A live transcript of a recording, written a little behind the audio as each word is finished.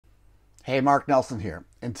Hey, Mark Nelson here.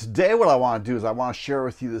 And today what I want to do is I want to share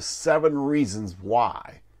with you the 7 reasons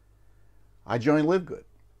why I joined LiveGood.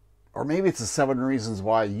 Or maybe it's the 7 reasons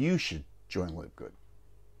why you should join LiveGood.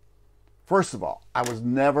 First of all, I was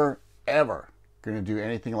never, ever going to do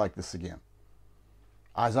anything like this again.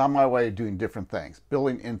 I was on my way doing different things,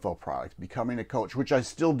 building info products, becoming a coach, which I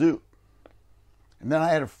still do. And then I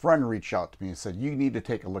had a friend reach out to me and said, you need to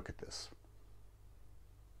take a look at this.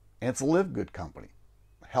 And it's a LiveGood company.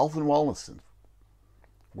 Health and Wellness,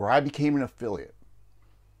 where I became an affiliate,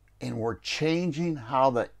 and we're changing how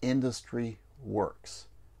the industry works,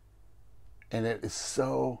 and it is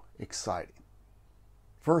so exciting.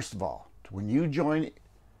 First of all, when you join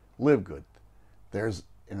LiveGood, there's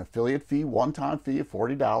an affiliate fee, one-time fee of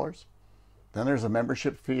 $40. Then there's a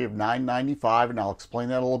membership fee of $9.95, and I'll explain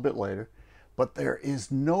that a little bit later. But there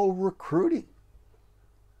is no recruiting.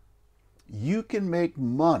 You can make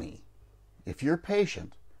money if you're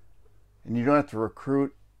patient, and you don't have to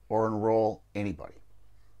recruit or enroll anybody.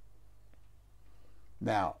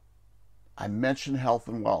 Now, I mentioned health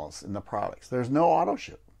and wellness in the products. There's no auto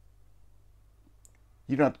ship.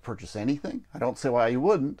 You don't have to purchase anything. I don't say why you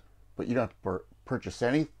wouldn't, but you don't have to purchase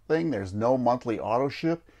anything. There's no monthly auto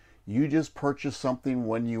ship. You just purchase something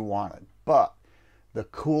when you want it. But the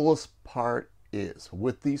coolest part is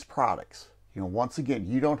with these products, once again,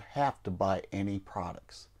 you don't have to buy any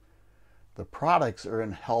products. The products are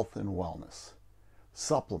in health and wellness,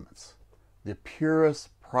 supplements, the purest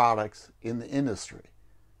products in the industry.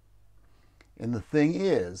 And the thing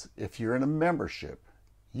is, if you're in a membership,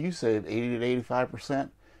 you save 80 to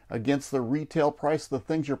 85% against the retail price of the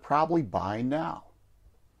things you're probably buying now.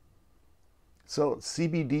 So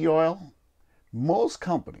CBD oil, most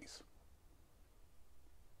companies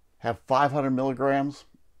have 500 milligrams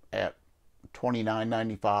at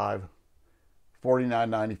 $29.95.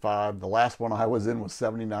 $49.95. The last one I was in was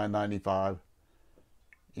 $79.95.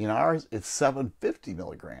 In ours, it's 750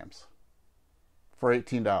 milligrams for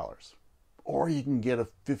 $18. Or you can get a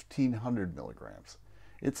 1,500 milligrams.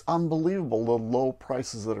 It's unbelievable the low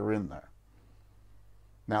prices that are in there.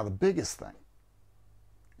 Now, the biggest thing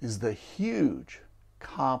is the huge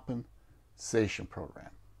compensation program.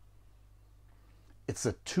 It's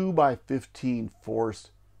a 2x15 forced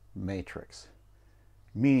matrix.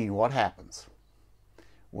 Meaning, what happens?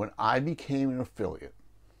 When I became an affiliate,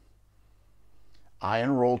 I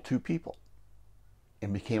enrolled 2 people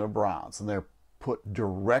and became a bronze, and they're put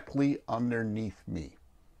directly underneath me.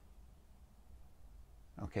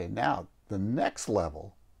 Okay, now the next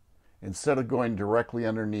level, instead of going directly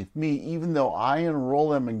underneath me, even though I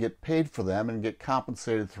enroll them and get paid for them and get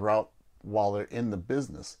compensated throughout while they're in the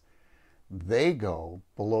business, they go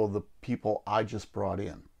below the people I just brought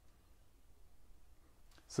in.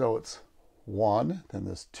 So it's 1, then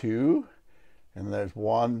there's 2, and there's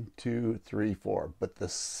 1, 2, 3, 4. But the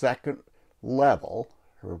second level,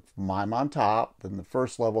 I'm on top, then the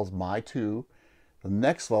first level is my 2. The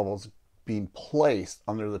next level is being placed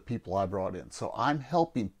under the people I brought in. So I'm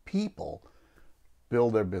helping people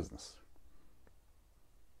build their business.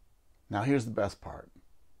 Now here's the best part.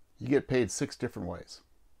 You get paid 6 different ways.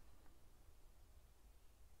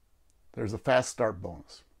 There's a fast start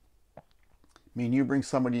bonus. I mean, you bring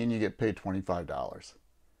somebody in, you get paid $25.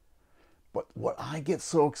 But what I get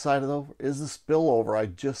so excited over is the spillover I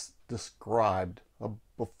just described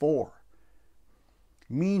before.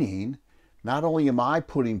 Meaning, not only am I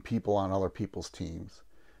putting people on other people's teams,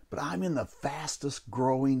 but I'm in the fastest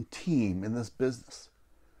growing team in this business.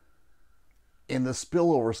 And the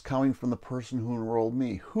spillover is coming from the person who enrolled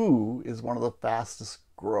me, who is one of the fastest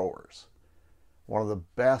growers, one of the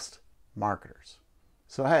best marketers.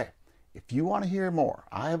 So, hey, if you want to hear more,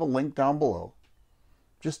 I have a link down below.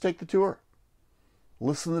 Just take the tour.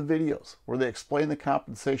 Listen to the videos where they explain the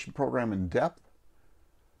compensation program in depth,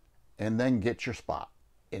 and then get your spot.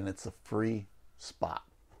 And it's a free spot.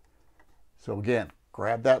 So again,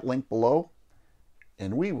 grab that link below,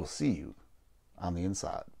 and we will see you on the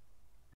inside.